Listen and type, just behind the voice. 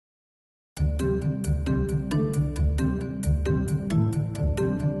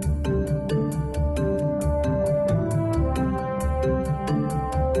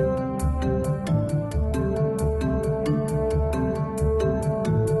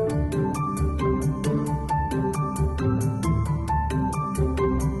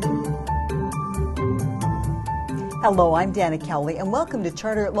Hello, I'm Dana Cowley, and welcome to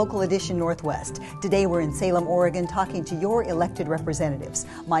Charter Local Edition Northwest. Today we're in Salem, Oregon, talking to your elected representatives.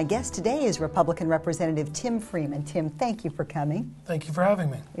 My guest today is Republican Representative Tim Freeman. Tim, thank you for coming. Thank you for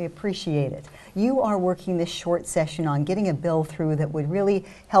having me. We appreciate it. You are working this short session on getting a bill through that would really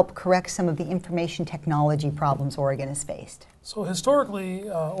help correct some of the information technology problems Oregon has faced. So historically,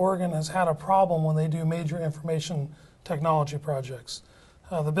 Oregon has had a problem when they do major information technology projects.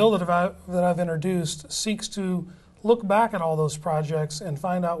 The bill that I've introduced seeks to look back at all those projects and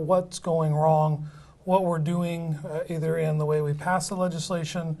find out what's going wrong, what we're doing either in the way we pass the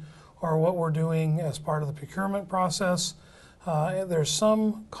legislation or what we're doing as part of the procurement process. There's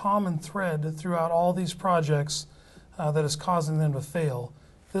some common thread throughout all these projects that is causing them to fail.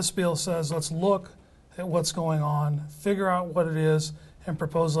 This bill says let's look at what's going on, figure out what it is, and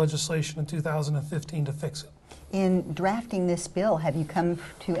propose legislation in 2015 to fix it. In drafting this bill, have you come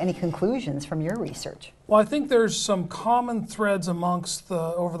to any conclusions from your research? Well, I think there's some common threads amongst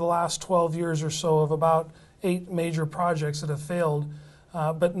over the last 12 years or so of about 8 major projects that have failed,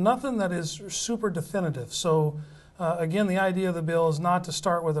 but nothing that is super definitive. So again, the idea of the bill is not to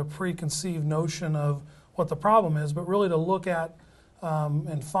start with a preconceived notion of what the problem is, but really to look at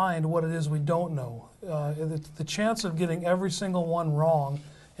and find what it is we don't know. The chance of getting every single one wrong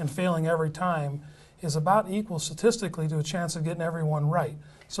and failing every time is about equal statistically to a chance of getting everyone right.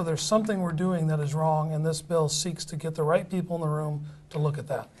 So there's something we're doing that is wrong, and this bill seeks to get the right people in the room to look at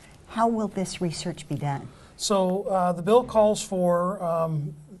that. How will this research be done? So the bill calls for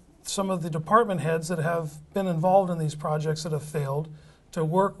some of the department heads that have been involved in these projects that have failed to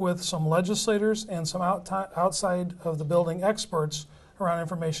work with some legislators and some outside of the building experts around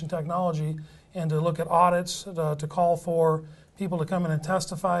information technology, and to look at audits, to call for people to come in and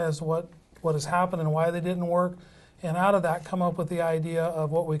testify as to what has happened and why they didn't work, and out of that come up with the idea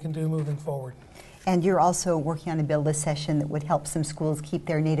of what we can do moving forward. And you're also working on a bill this session that would help some schools keep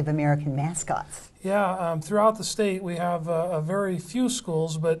their Native American mascots. Yeah, throughout the state we have a very few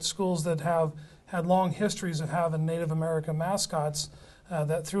schools, but schools that have had long histories of having Native American mascots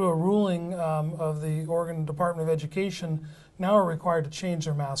that through a ruling of the Oregon Department of Education now are required to change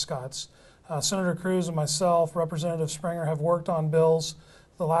their mascots. Senator Cruz and myself, Representative Springer, have worked on bills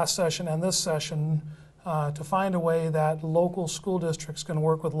the last session and this session to find a way that local school districts can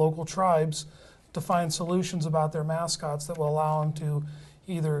work with local tribes to find solutions about their mascots that will allow them to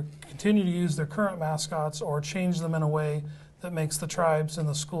either continue to use their current mascots or change them in a way that makes the tribes and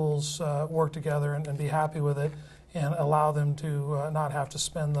the schools work together and be happy with it, and allow them to not have to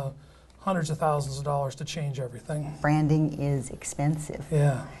spend the hundreds of thousands of dollars to change everything. Branding is expensive.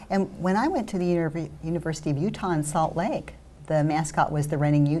 Yeah. And when I went to the University of Utah in Salt Lake, the mascot was the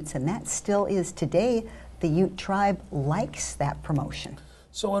Running Utes, and that still is today. The Ute tribe likes that promotion.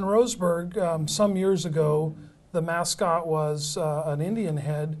 So in Roseburg, some years ago, the mascot was an Indian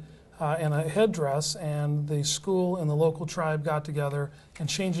head and a headdress, and the school and the local tribe got together and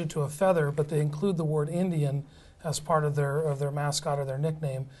changed it to a feather, but they include the word Indian as part of their mascot or their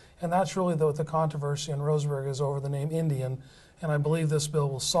nickname. And that's really what the controversy in Roseburg is over the name Indian. And I believe this bill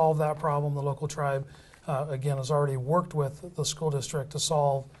will solve that problem. The local tribe, again, has already worked with the school district to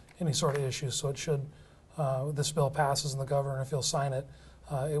solve any sort of issues. So it should, this bill passes and the governor, if he'll sign it,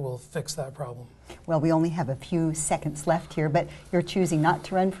 it will fix that problem. Well, we only have a few seconds left here, but you're choosing not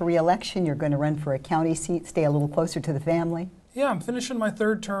to run for re-election. You're going to run for a county seat, stay a little closer to the family. Yeah, I'm finishing my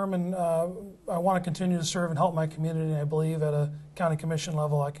 3rd term, and I want to continue to serve and help my community, and I believe at a county commission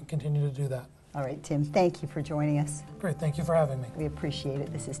level I can continue to do that. All right, Tim, thank you for joining us. Great, thank you for having me. We appreciate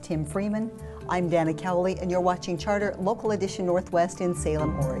it. This is Tim Freeman. I'm Dana Cowley, and you're watching Charter Local Edition Northwest in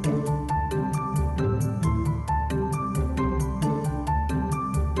Salem, Oregon.